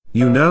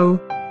You know,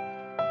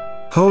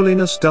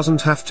 holiness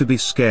doesn't have to be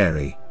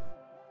scary.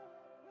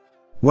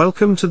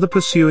 Welcome to the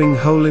Pursuing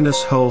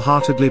Holiness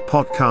Wholeheartedly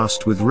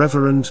podcast with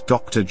Reverend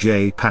Dr.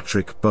 J.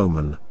 Patrick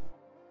Bowman.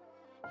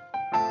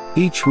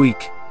 Each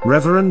week,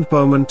 Reverend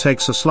Bowman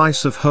takes a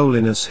slice of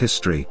holiness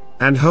history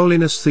and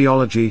holiness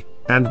theology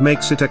and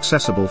makes it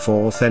accessible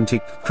for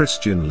authentic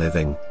Christian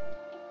living.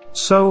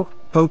 So,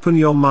 open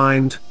your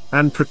mind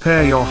and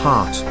prepare your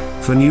heart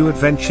for new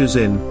adventures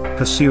in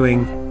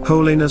pursuing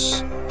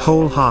holiness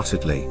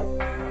wholeheartedly.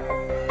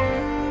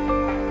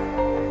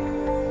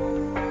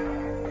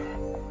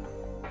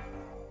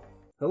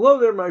 Hello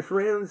there, my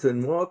friends,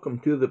 and welcome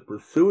to the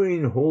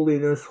Pursuing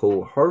Holiness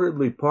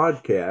Wholeheartedly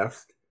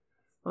podcast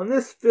on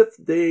this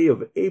 5th day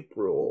of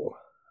April,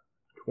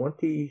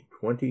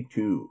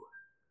 2022.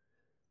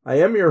 I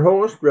am your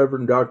host,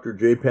 Reverend Dr.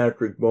 J.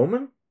 Patrick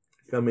Bowman,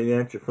 coming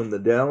at you from the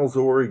Dalles,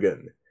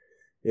 Oregon,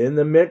 in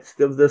the midst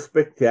of the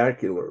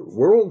spectacular,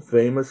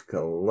 world-famous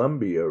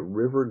Columbia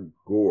River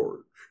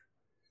Gorge.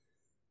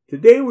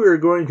 Today we are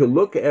going to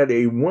look at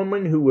a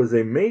woman who was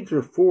a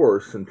major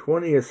force in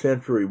 20th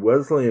century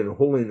Wesleyan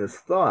holiness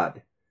thought,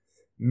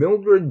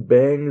 Mildred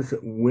Bangs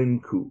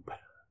Wynkoop,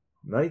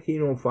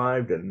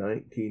 1905 to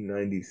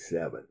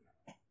 1997.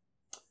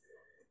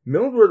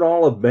 Mildred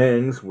Olive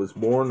Bangs was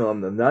born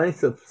on the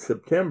 9th of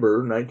September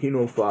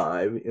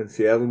 1905 in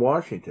Seattle,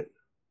 Washington.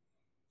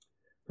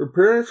 Her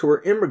parents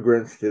were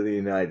immigrants to the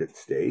United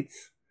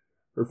States,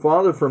 her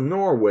father from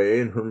Norway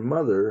and her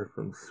mother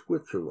from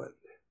Switzerland.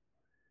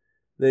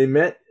 They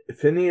met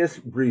Phineas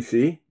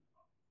Breese,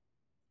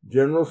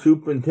 General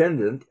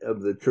Superintendent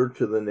of the Church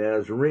of the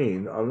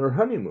Nazarene, on their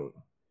honeymoon,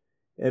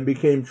 and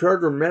became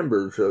charter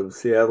members of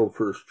Seattle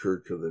First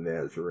Church of the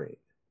Nazarene.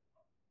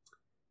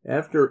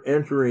 After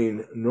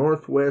entering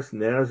Northwest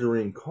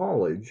Nazarene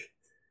College,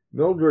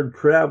 Mildred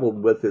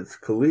traveled with its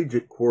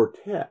collegiate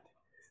quartet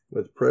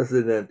with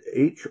President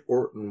H.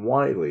 Orton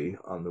Wiley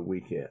on the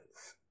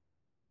weekends.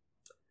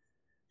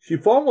 She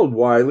followed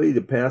Wiley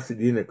to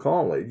Pasadena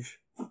College,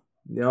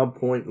 now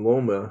Point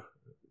Loma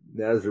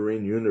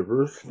Nazarene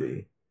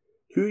University,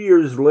 2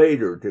 years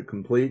later to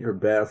complete her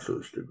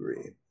bachelor's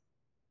degree.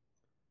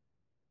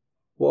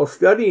 While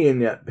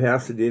studying at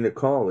Pasadena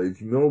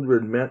College,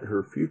 Mildred met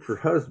her future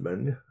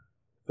husband,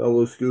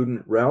 fellow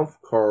student Ralph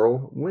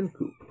Carl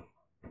Wynkoop.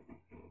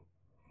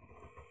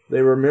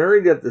 They were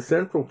married at the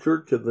Central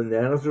Church of the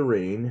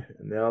Nazarene,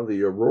 now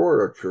the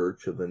Aurora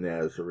Church of the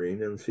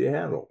Nazarene in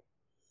Seattle.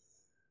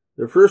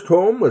 Their first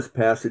home was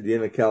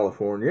Pasadena,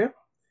 California,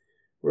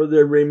 where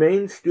they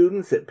remained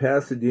students at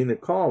Pasadena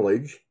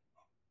College,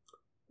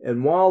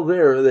 and while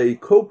there they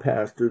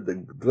co-pastored the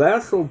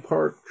Glassell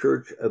Park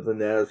Church of the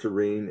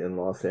Nazarene in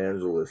Los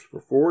Angeles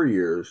for 4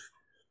 years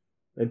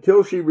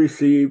until she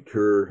received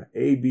her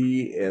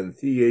AB and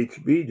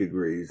THB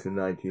degrees in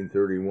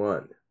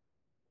 1931.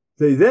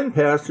 They then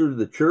pastored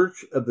the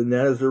Church of the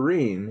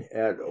Nazarene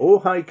at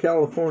Ojai,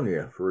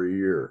 California for a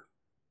year.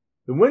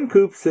 The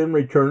Wynkoops then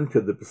returned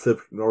to the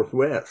Pacific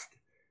Northwest,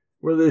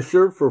 where they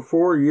served for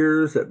 4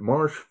 years at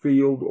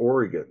Marshfield,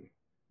 Oregon,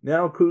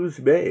 now Coos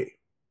Bay.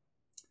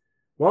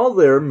 While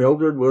there,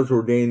 Mildred was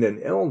ordained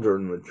an elder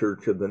in the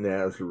Church of the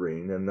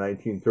Nazarene in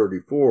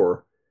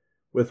 1934,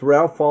 with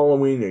Ralph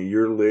following a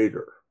year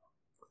later.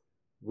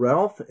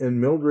 Ralph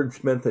and Mildred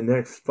spent the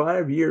next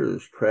 5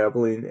 years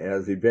traveling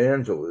as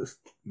evangelists,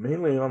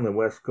 mainly on the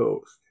West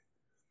Coast.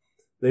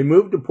 They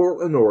moved to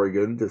Portland,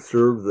 Oregon to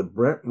serve the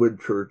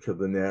Brentwood Church of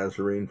the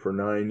Nazarene for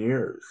 9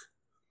 years.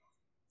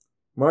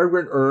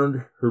 Margaret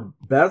earned her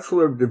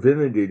Bachelor of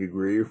Divinity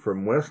degree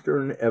from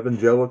Western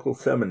Evangelical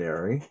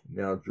Seminary,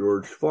 now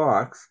George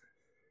Fox,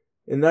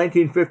 in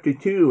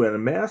 1952, and a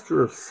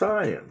Master of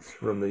Science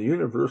from the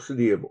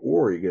University of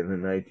Oregon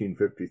in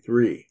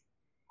 1953.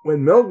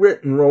 When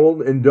Mildred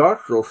enrolled in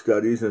doctoral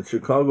studies in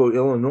Chicago,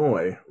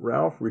 Illinois,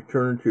 Ralph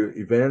returned to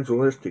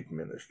evangelistic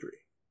ministry.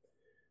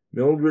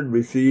 Mildred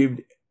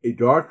received a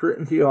doctorate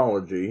in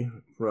theology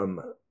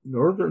from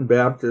Northern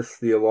Baptist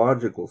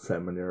Theological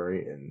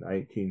Seminary in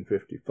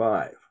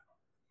 1955.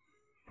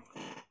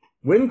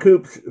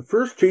 Wynkoop's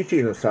first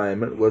teaching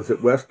assignment was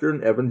at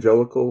Western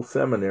Evangelical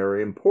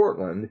Seminary in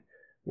Portland,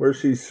 where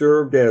she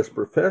served as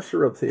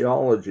professor of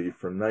theology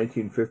from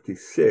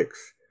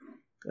 1956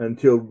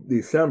 until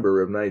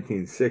December of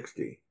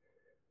 1960.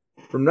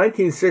 From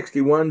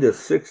 1961 to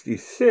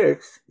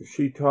 66,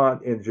 she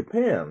taught in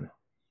Japan,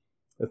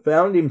 the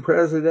founding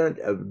president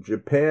of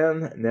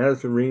Japan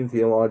Nazarene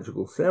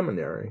Theological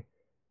Seminary,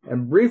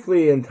 and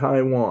briefly in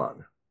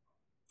Taiwan.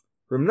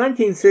 From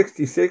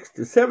 1966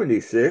 to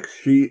 76,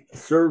 she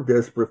served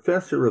as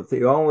professor of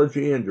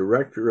theology and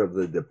director of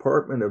the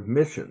Department of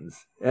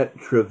Missions at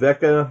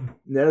Trevecca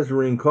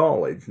Nazarene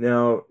College,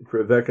 now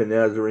Trevecca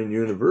Nazarene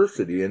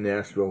University in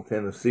Nashville,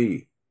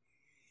 Tennessee.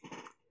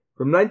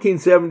 From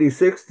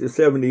 1976 to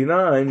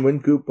 79,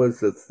 Wynkoop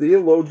was a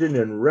theologian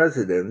in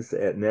residence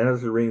at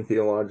Nazarene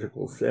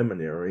Theological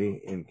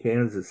Seminary in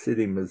Kansas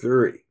City,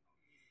 Missouri.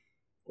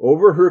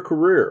 Over her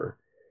career,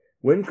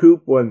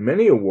 Wynkoop won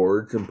many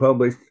awards and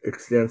published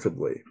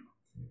extensively.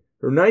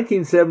 Her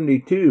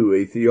 1972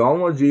 A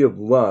Theology of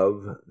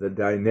Love, The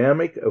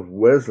Dynamic of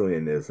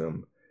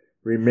Wesleyanism,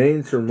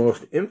 remains her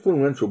most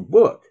influential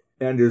book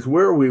and is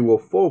where we will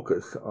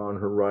focus on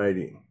her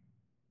writing.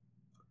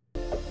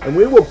 And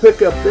we will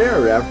pick up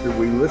there after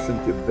we listen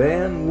to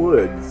Van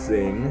Wood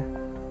sing,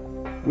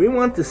 "We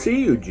Want to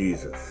See You,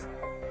 Jesus."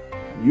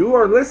 You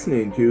are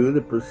listening to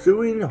the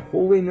Pursuing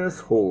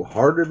Holiness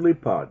Wholeheartedly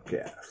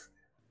podcast.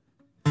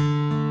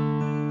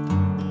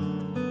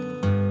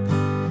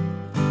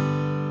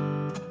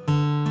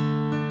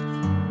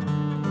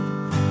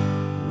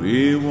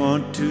 We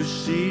want to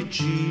see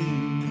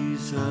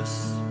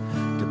Jesus,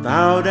 to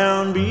bow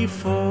down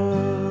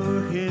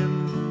before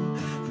Him.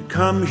 We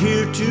come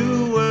here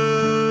to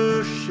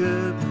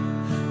worship,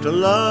 to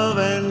love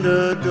and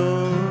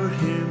adore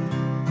Him.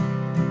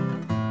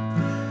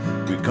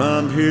 We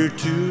come here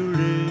to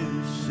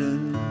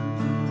listen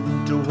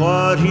to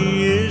what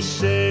He is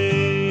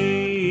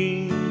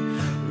saying.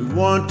 We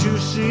want to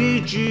see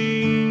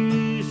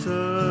Jesus,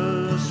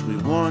 we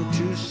want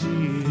to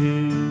see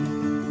Him.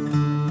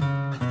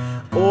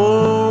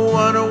 Oh,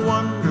 what a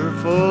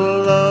wonderful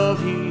love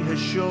He has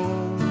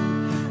shown.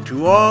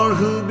 To all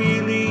who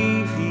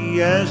believe He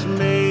has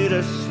made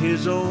us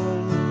His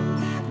own.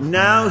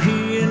 Now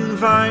He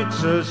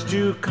invites us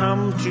to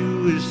come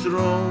to His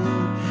throne.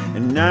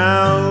 And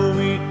now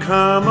we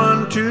come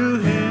unto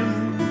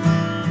Him.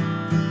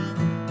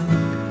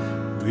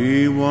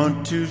 We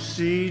want to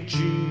see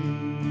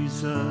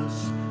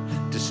Jesus,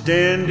 to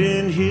stand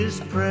in His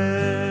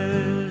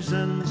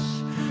presence,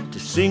 to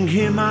sing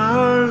Him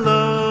our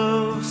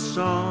love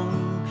song,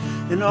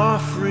 an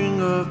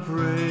offering of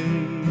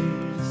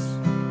praise,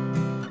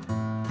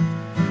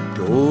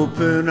 to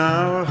open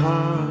our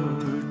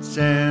hearts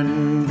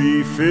and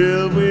be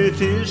filled with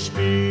His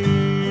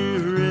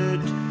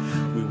Spirit.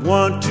 We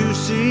want to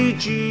see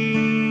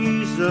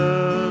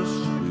Jesus,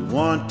 we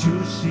want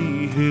to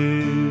see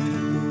Him.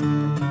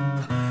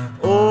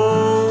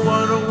 Oh,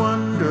 what a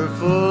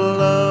wonderful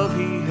love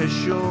He has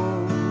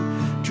shown.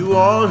 To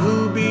all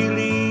who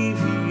believe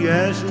He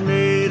has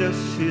made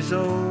us His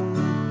own.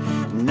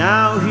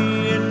 Now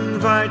He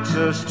invites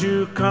us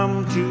to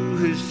come to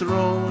His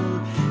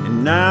throne.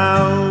 And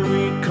now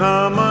we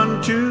come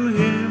unto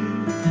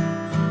Him.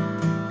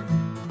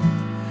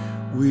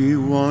 We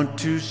want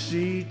to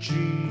see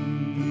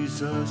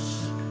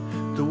Jesus,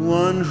 the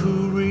one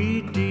who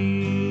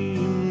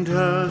redeemed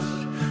us,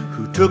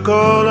 who took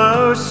all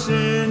our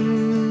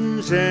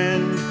sins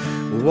and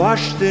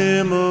washed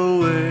them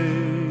away.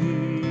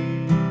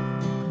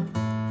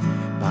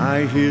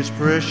 By His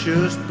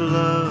precious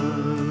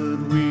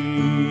blood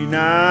we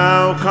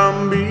now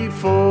come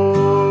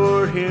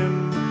before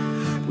Him.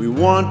 We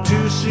want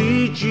to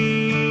see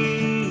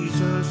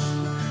Jesus,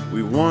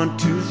 we want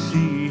to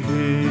see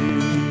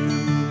Him.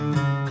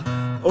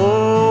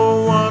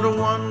 Oh, what a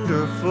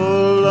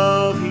wonderful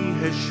love He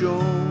has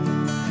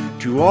shown.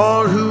 To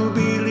all who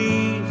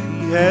believe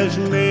He has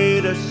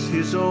made us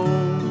His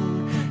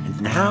own.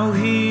 And now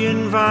He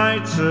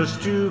invites us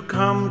to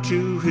come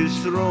to His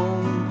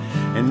throne.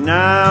 And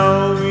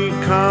now we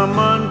come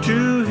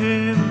unto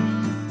Him.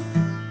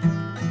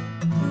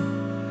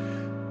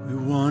 We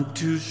want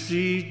to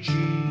see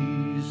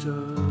Jesus.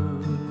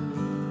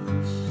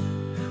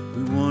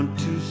 We want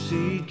to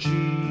see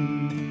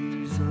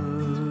Jesus.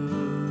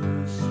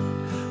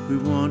 We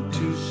want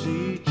to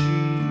see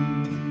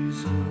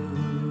Jesus.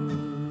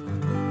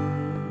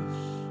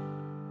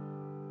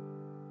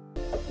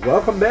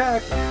 Welcome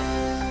back.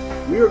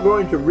 We are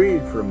going to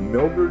read from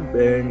Mildred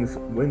Bangs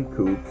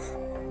Wincoop's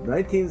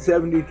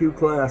 1972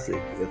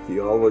 classic, A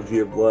Theology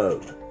of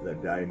Love, The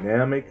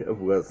Dynamic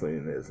of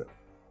Wesleyanism.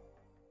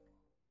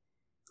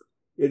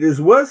 It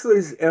is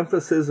Wesley's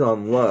emphasis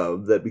on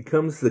love that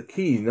becomes the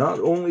key not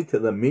only to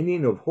the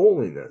meaning of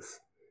holiness,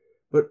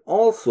 but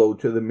also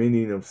to the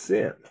meaning of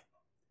sin.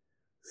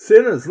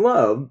 Sin is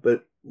love,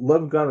 but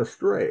love gone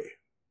astray.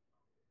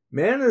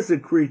 Man is a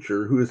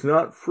creature who is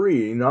not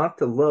free not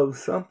to love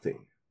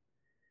something.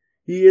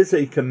 He is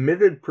a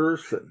committed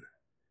person.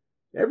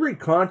 Every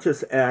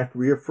conscious act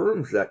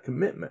reaffirms that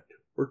commitment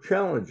or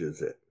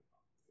challenges it.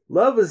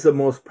 Love is the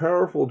most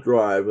powerful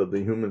drive of the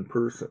human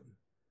person,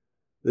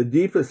 the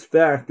deepest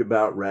fact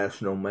about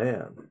rational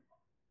man.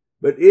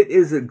 But it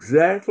is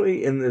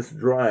exactly in this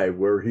drive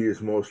where he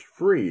is most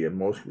free and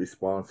most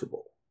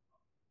responsible.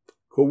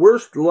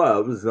 Coerced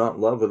love is not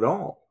love at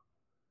all.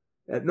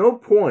 At no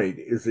point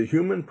is the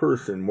human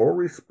person more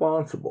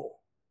responsible,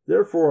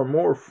 therefore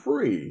more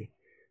free,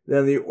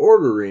 than the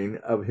ordering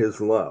of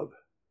his love.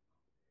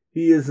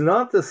 He is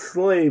not the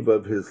slave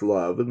of his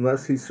love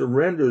unless he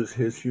surrenders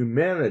his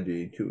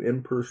humanity to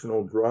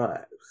impersonal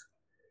drives.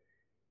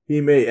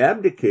 He may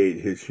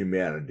abdicate his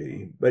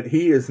humanity, but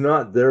he is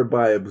not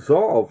thereby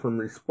absolved from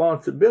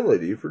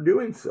responsibility for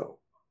doing so.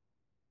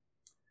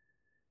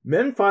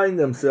 Men find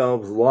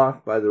themselves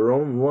locked by their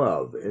own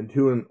love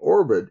into an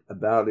orbit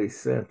about a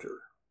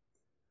center.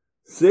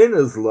 Sin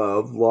is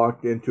love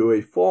locked into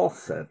a false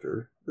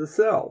center, the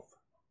self.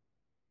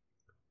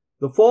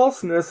 The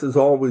falseness is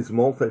always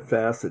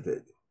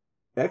multifaceted,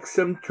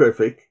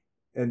 eccentric,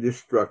 and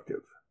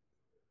destructive.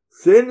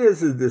 Sin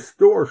is a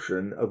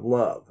distortion of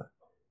love.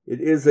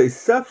 It is a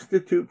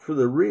substitute for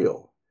the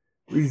real,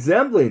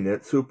 resembling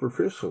it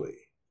superficially.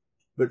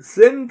 But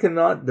sin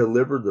cannot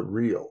deliver the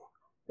real.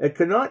 It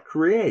cannot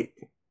create.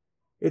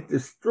 It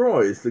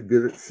destroys the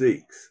good it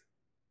seeks.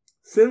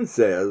 Sin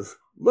says,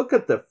 "Look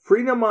at the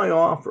freedom I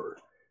offer,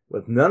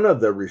 with none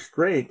of the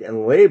restraint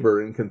and labor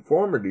and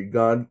conformity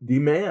God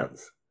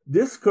demands."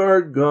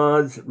 Discard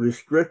God's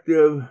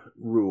restrictive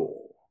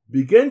rule.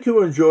 Begin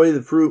to enjoy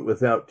the fruit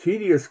without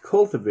tedious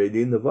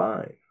cultivating the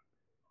vine.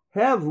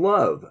 Have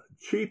love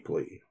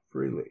cheaply,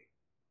 freely.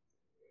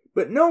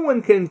 But no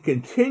one can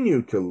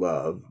continue to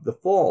love the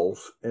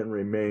false and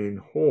remain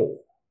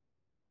whole.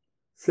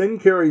 Sin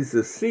carries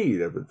the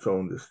seed of its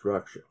own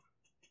destruction.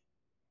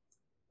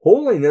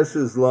 Holiness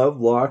is love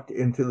locked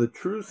into the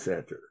true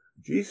center,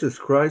 Jesus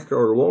Christ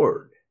our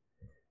Lord.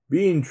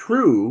 Being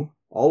true,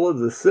 all of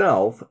the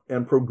self,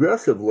 and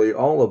progressively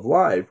all of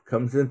life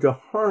comes into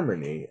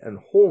harmony and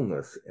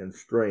wholeness and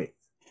strength.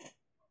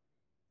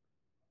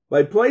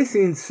 By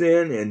placing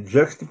sin in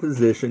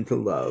juxtaposition to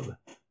love,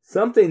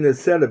 something is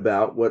said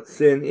about what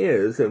sin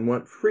is and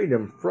what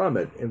freedom from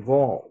it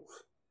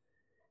involves.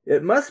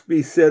 It must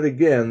be said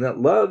again that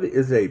love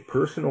is a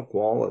personal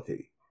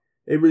quality,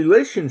 a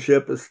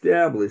relationship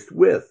established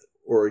with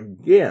or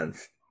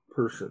against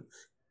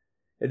persons.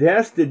 It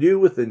has to do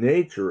with the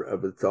nature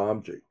of its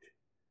object.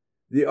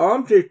 The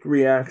object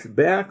reacts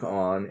back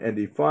on and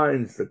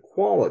defines the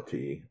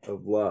quality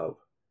of love.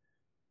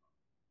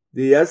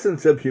 The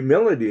essence of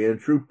humility and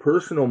true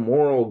personal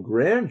moral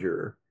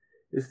grandeur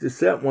is to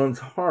set one's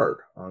heart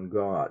on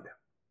God.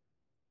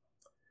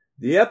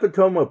 The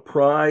epitome of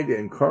pride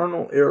and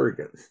carnal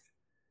arrogance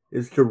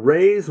is to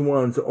raise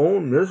one's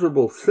own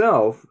miserable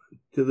self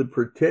to the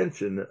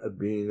pretension of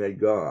being a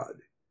god.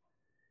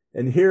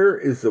 And here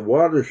is the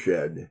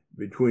watershed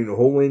between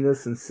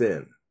holiness and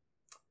sin.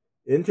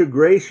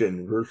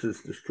 Integration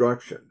versus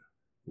destruction.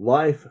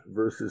 Life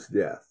versus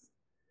death.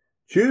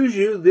 Choose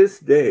you this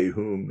day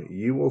whom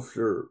ye will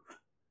serve.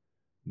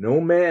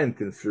 No man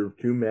can serve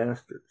two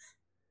masters.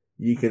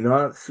 Ye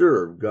cannot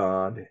serve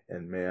God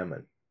and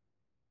mammon.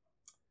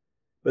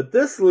 But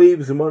this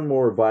leaves one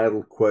more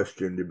vital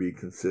question to be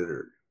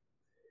considered.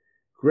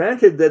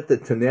 Granted that the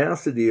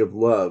tenacity of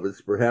love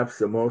is perhaps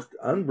the most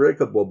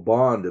unbreakable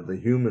bond of the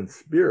human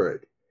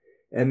spirit,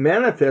 and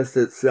manifests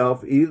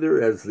itself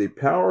either as the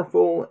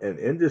powerful and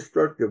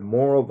indestructible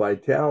moral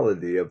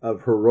vitality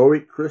of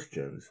heroic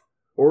Christians,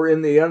 or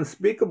in the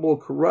unspeakable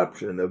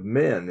corruption of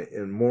men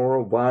in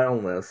moral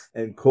vileness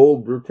and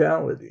cold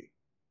brutality.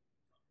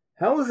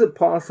 How is it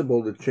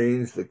possible to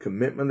change the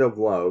commitment of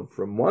love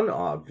from one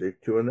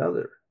object to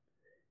another?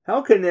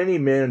 How can any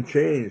man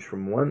change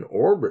from one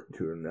orbit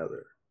to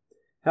another?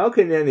 How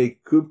can any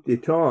coup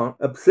d'etat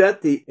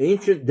upset the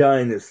ancient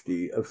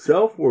dynasty of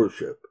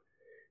self-worship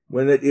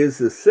when it is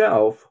the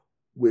self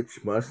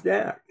which must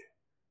act?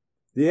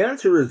 The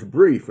answer is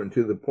brief and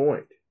to the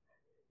point.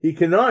 He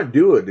cannot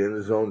do it in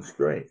his own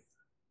strength.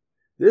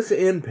 This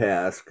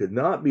impasse could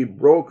not be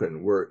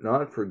broken were it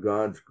not for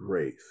God's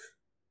grace.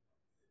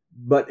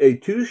 But a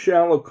too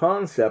shallow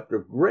concept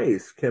of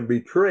grace can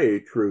betray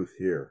truth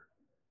here.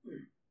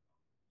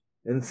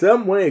 In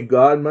some way,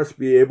 God must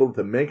be able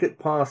to make it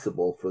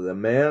possible for the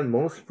man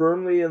most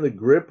firmly in the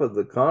grip of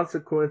the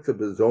consequence of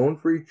his own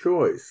free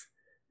choice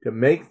to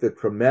make the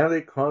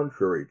traumatic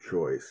contrary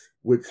choice,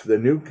 which the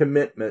new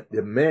commitment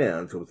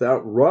demands,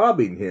 without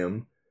robbing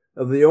him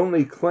of the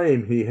only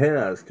claim he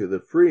has to the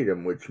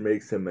freedom which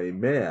makes him a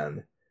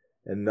man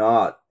and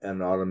not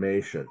an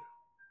automation.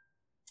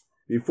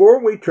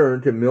 Before we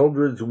turn to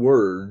Mildred's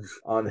words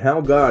on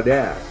how God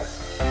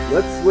acts,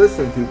 let's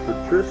listen to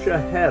Patricia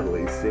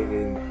Hadley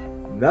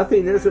singing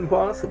 "Nothing is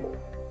Impossible."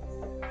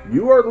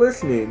 You are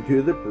listening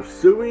to the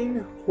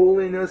Pursuing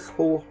Holiness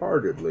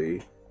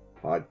Wholeheartedly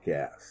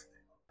podcast.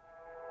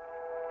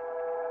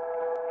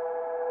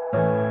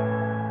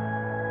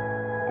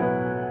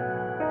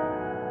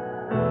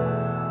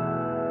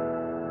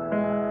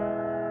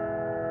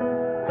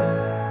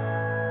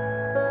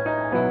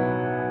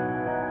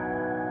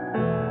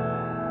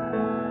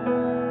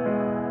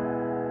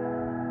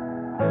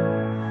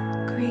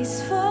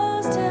 Grace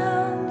falls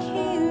down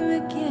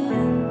here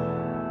again.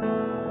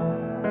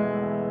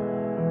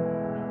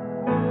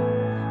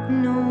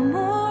 No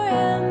more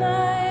am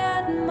I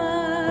at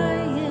my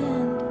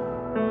end,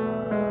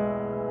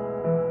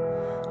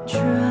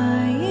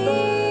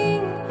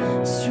 trying,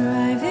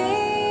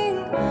 striving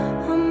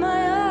on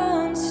my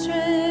own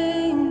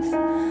strength.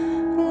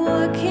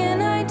 What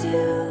can I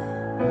do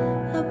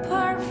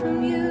apart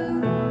from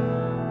you?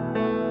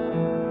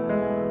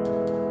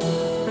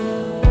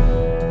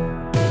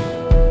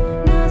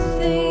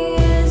 Nothing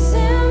is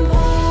too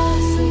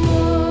hard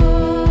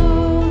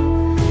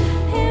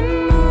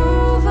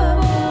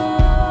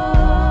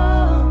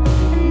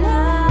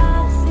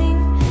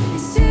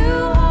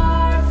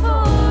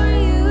for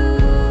you.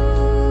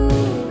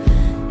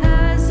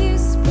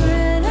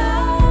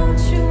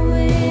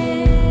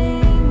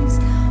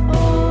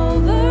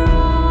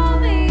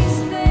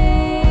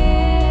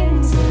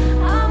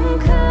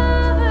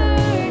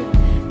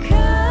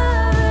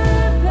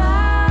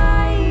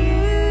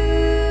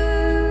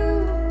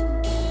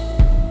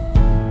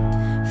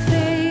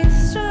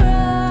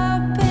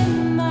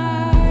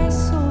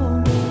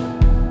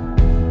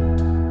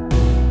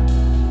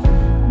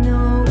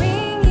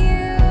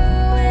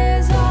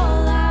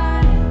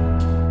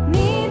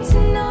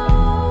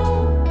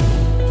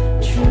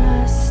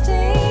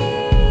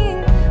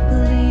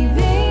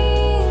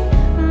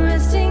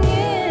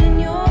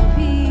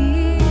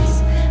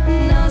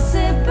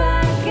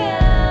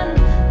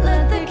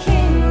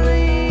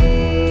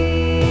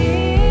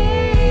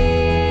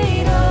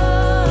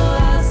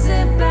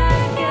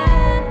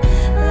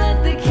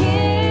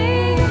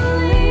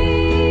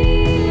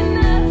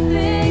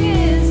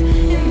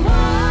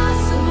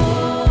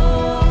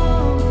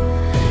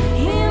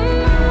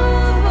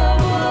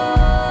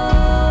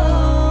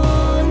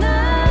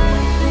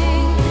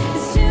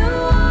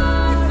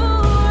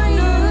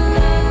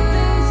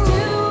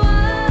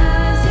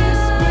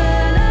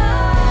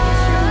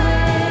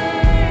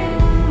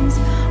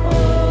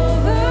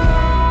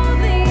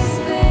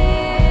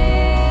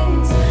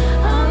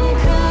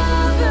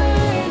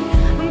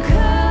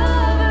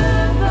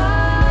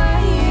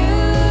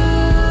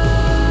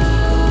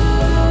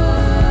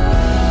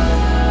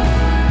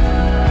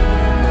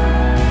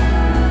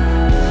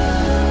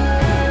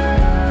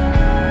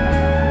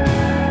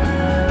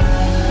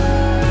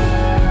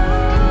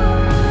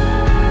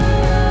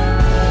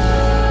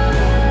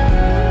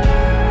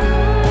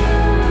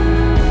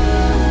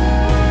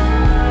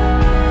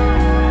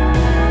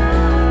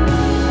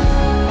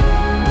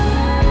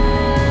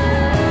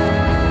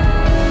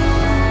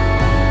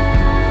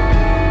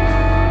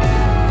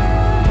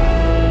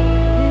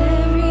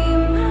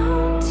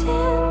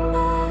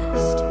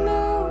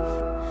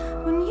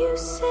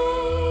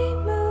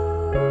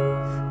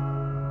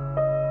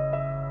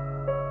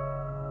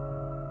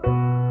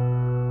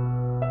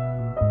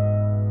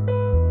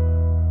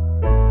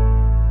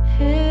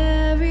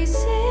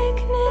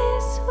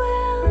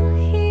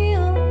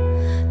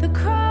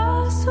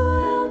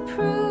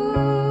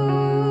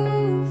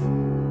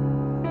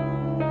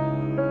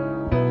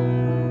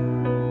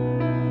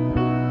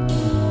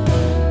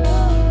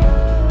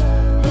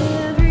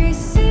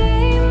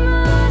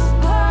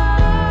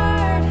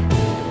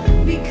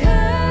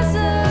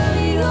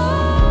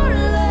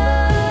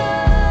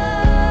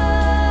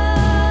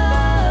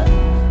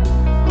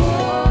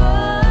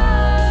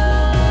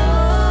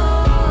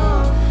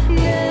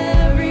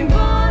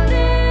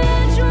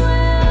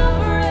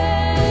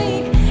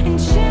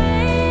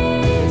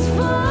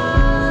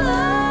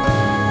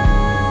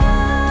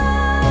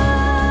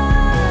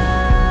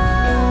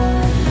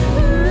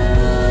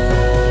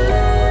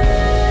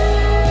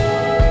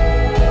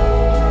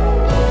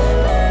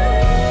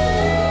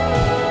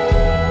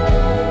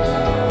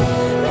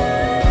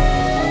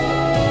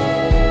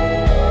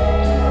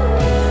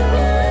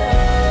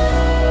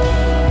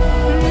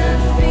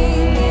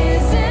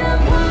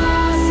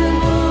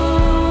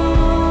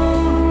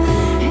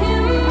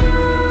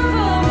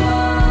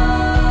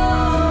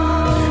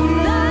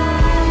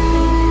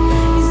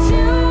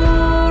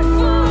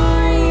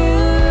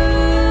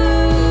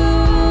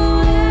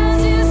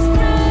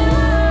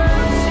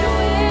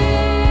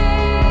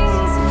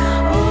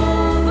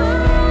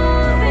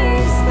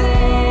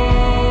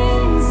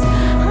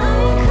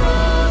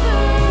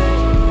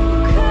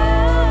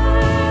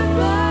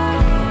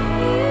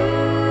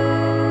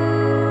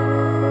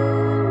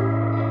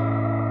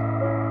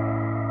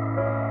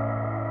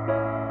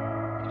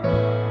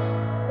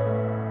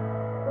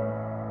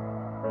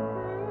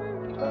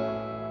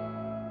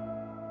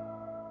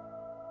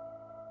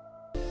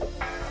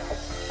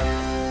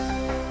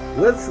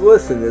 Let's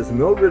listen as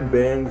Mildred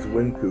Bangs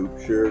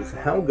Wynkoop shares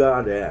how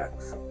God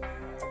acts.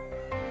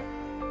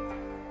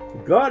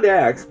 God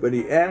acts, but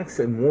he acts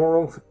in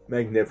moral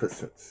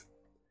magnificence.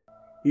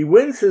 He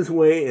wins his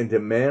way into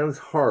man's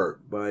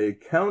heart by a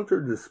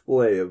counter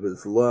display of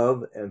his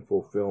love and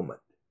fulfillment.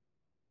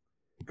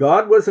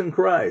 God was in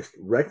Christ,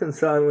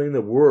 reconciling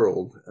the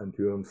world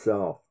unto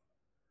himself.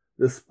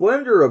 The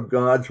splendor of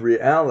God's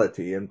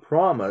reality and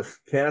promise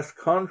casts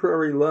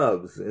contrary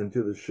loves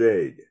into the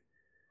shade.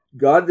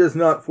 God does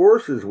not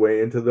force his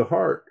way into the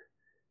heart.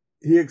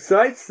 He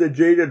excites the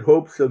jaded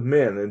hopes of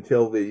men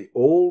until the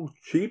old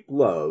cheap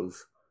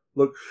loves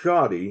look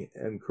shoddy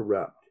and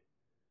corrupt.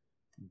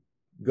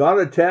 God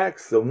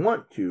attacks the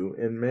want to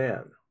in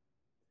man.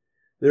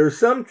 There is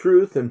some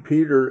truth in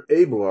Peter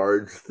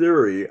Abelard's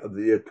theory of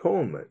the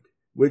atonement,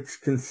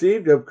 which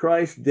conceived of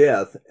Christ's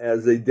death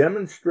as a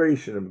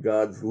demonstration of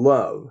God's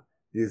love,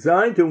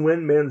 designed to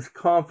win men's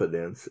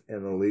confidence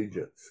and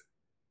allegiance.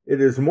 It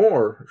is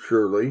more,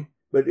 surely,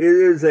 but it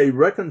is a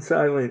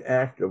reconciling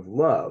act of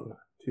love,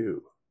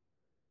 too.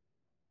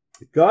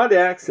 God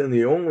acts in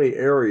the only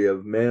area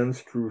of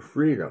man's true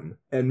freedom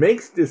and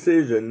makes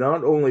decision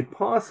not only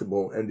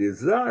possible and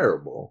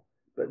desirable,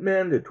 but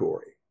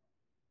mandatory.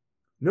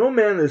 No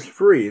man is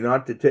free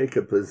not to take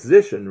a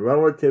position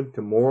relative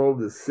to moral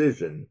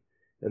decision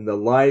in the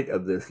light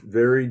of this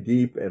very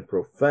deep and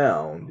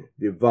profound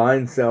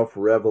divine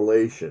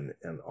self-revelation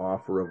and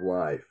offer of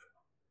life.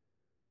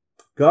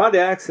 God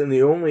acts in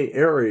the only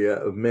area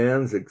of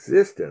man's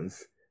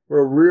existence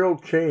where real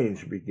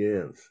change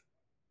begins.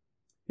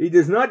 He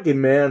does not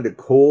demand a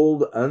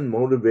cold,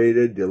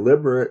 unmotivated,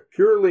 deliberate,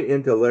 purely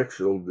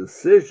intellectual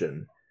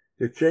decision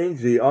to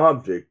change the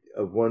object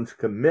of one's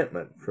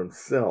commitment from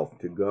self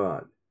to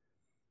God.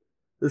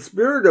 The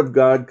Spirit of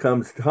God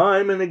comes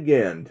time and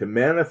again to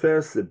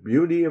manifest the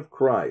beauty of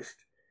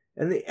Christ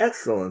and the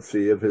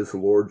excellency of his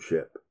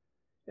lordship,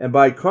 and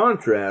by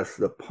contrast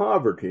the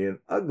poverty and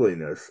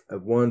ugliness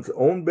of one's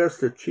own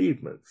best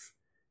achievements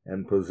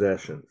and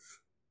possessions.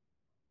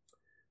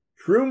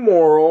 True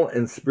moral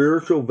and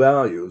spiritual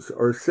values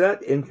are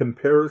set in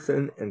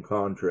comparison and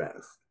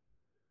contrast.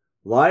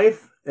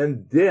 Life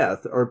and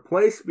death are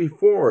placed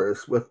before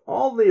us with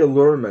all the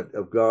allurement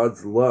of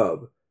God's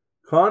love,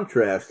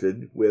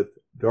 contrasted with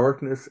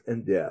darkness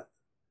and death.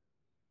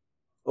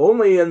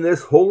 Only in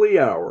this holy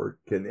hour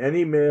can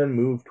any man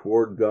move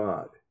toward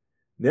God,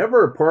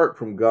 never apart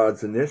from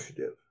God's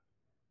initiative.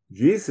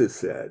 Jesus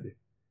said,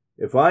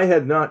 "If I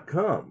had not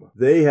come,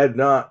 they had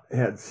not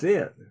had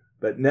sin,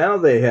 but now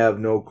they have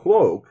no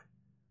cloak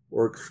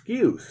or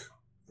excuse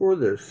for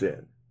their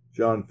sin."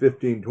 John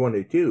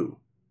 15:22.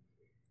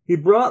 He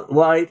brought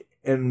light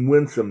and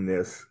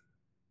winsomeness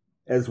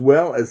as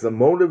well as the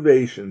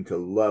motivation to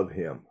love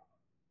him.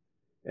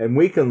 And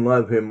we can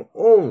love him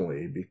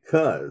only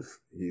because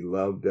he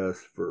loved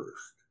us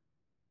first.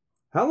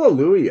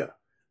 Hallelujah!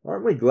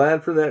 Aren't we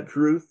glad for that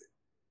truth?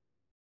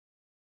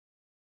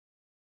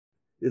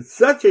 It's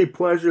such a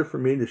pleasure for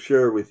me to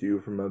share with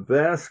you from a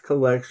vast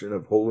collection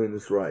of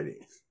holiness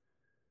writings.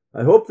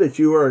 I hope that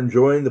you are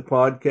enjoying the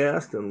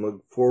podcast and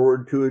look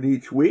forward to it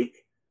each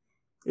week.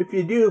 If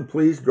you do,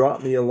 please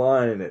drop me a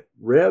line at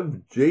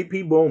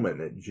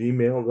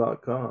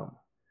revjpbowman@gmail.com.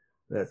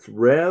 That's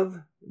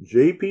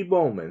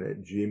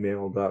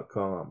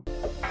revjpbowman@gmail.com.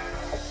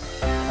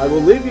 I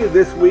will leave you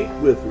this week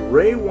with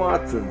Ray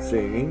Watson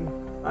singing,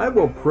 "I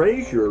Will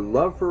Praise Your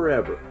Love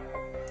Forever."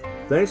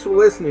 Thanks for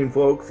listening,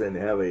 folks, and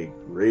have a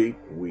great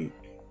week.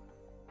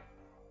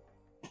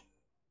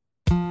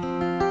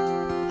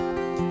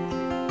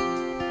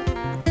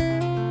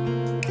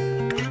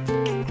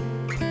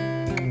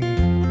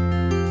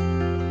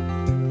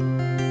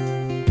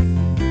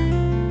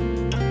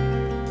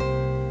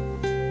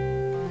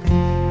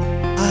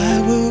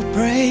 I will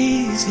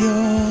praise your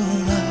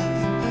love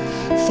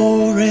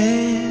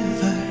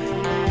forever.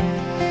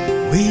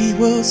 We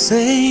will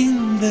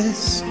sing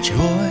this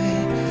joy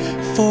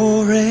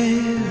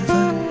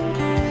forever.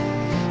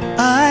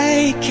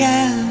 I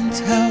can't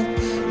help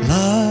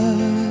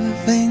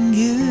loving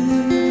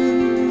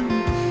you.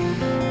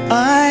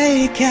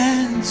 I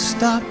can't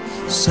stop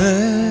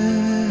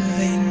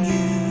serving you.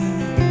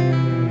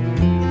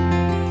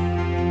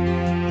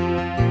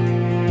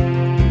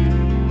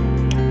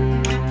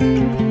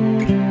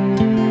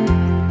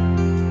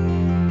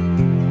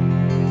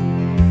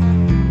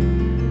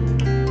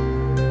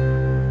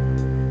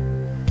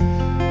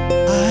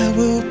 I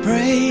will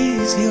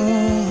praise your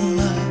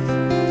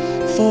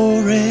love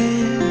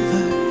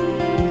forever.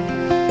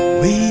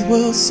 We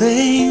will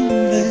sing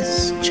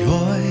this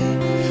joy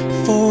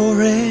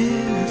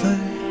forever.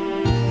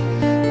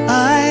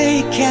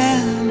 I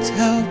can't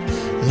help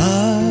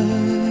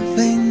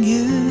loving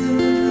you.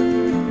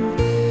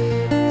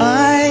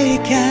 I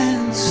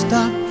can't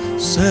stop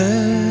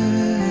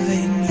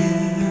serving you.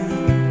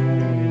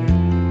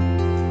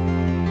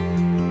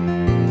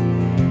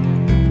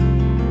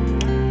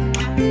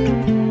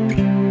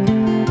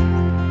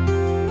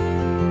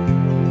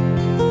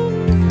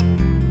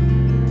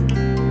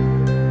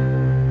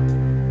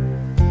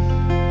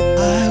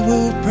 I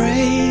will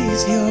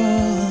praise your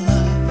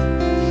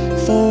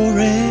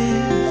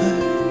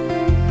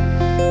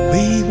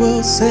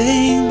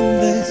sing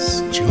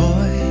this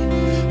joy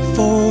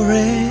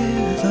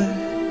forever.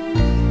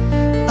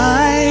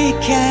 I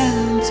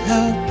can't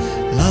help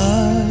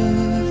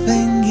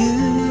loving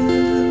you.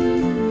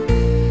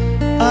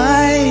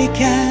 I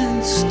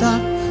can't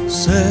stop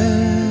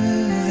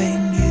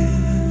serving you.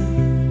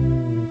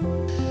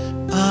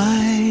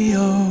 I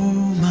owe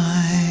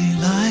my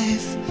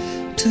life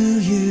to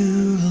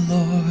you,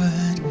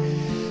 Lord.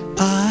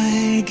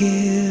 I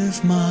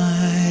give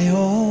my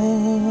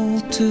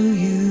all to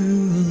you,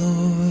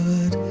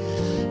 Lord.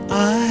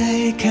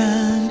 I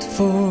can't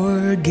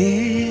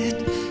forget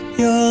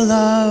your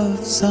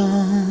love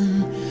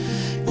song.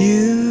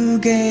 You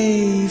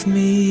gave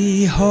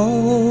me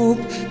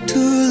hope to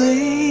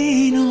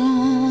lean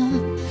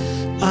on.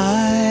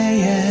 I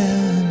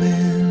am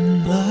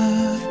in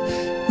love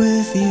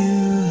with you,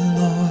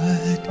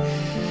 Lord.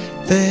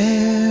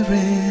 There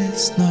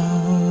is no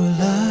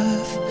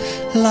love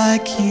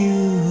like you,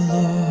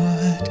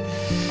 Lord.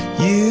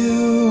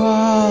 You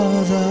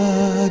are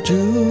the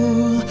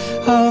jewel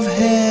of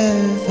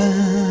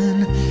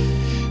heaven,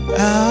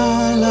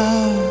 our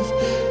love,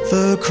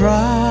 the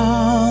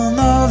crown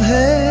of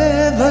heaven.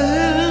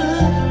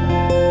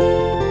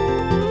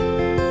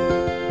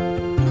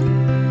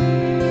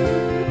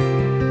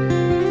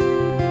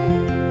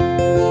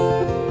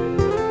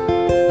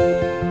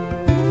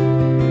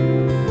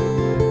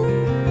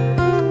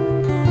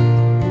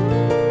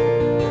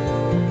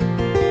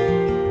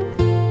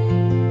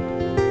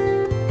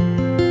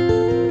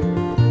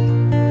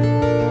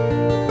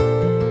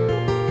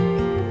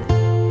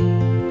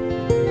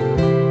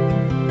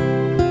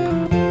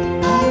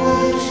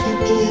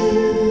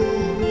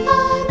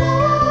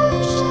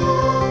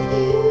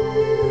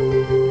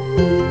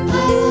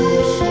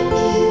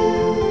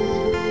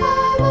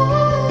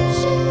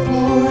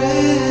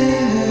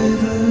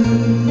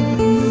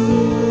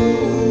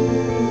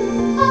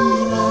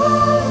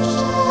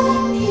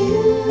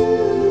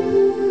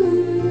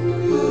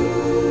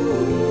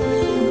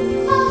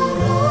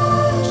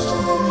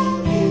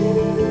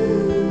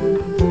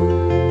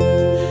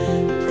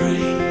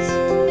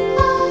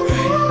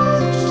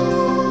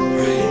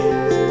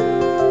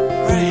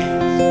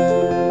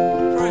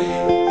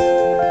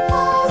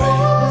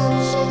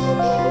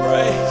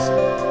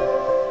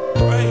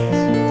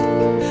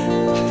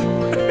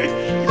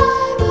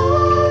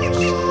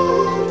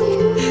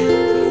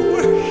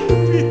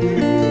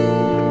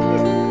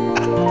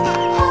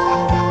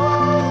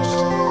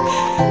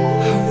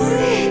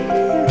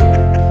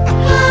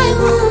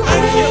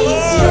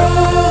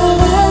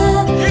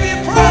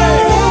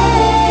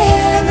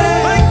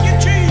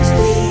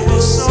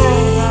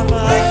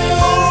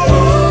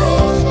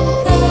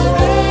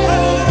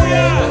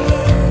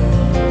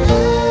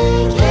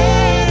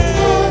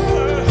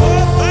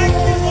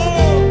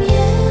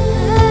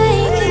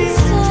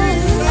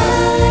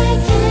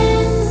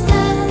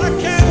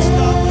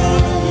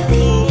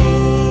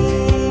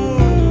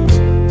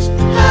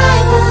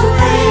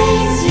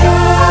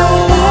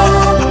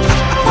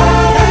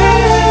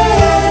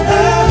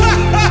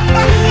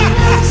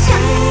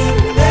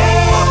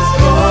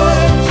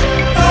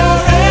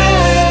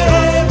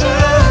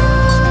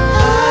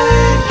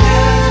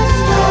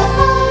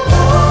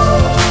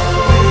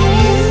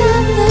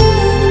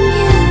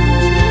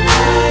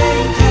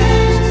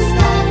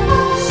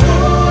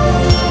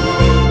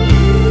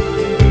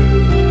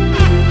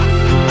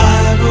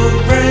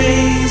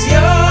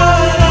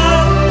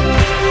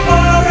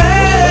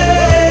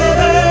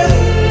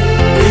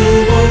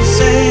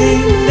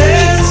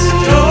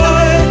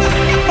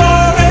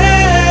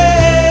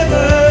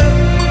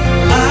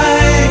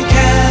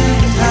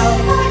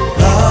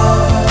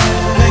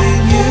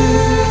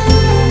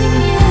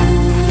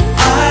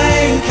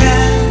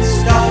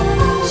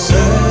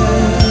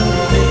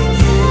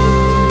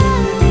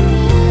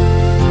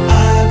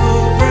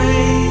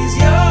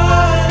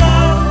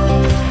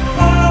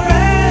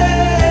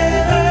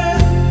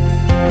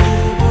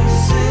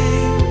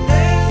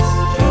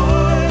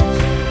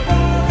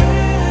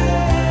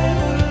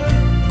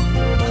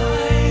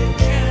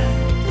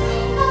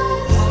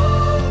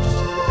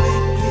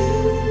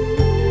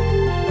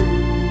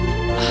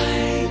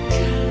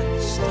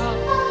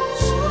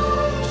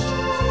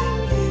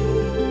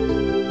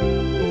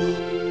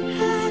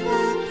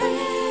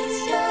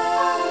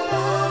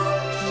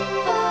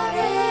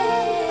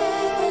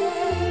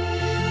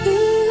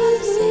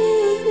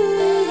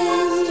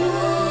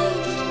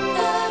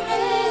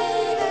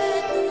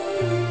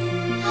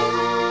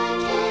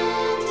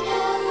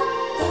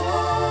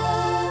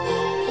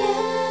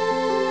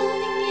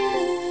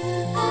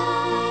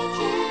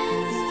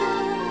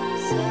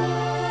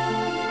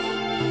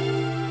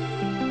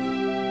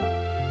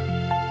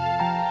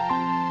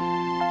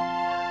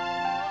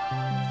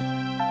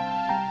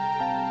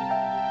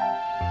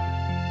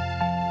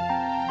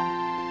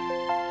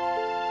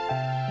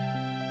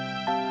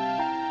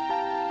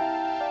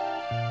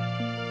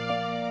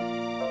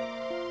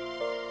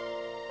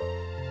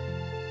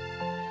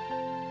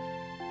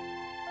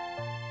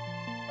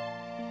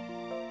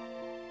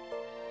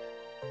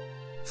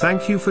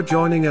 Thank you for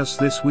joining us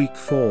this week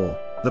for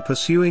the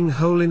Pursuing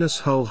Holiness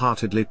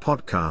Wholeheartedly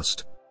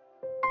podcast,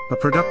 a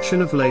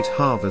production of Late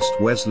Harvest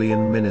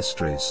Wesleyan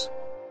Ministries.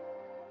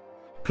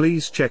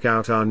 Please check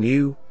out our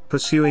new,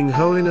 Pursuing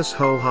Holiness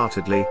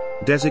Wholeheartedly,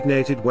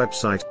 designated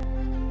website.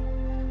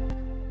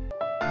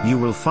 You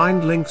will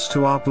find links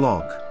to our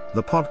blog,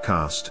 the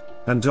podcast,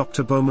 and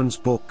Dr. Bowman's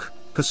book,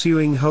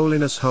 Pursuing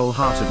Holiness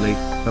Wholeheartedly,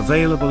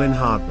 available in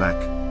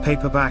hardback,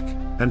 paperback,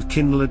 and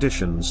Kindle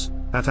editions,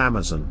 at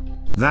Amazon.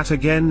 That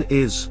again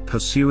is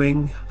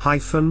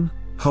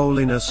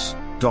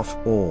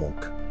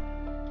pursuing-holiness.org.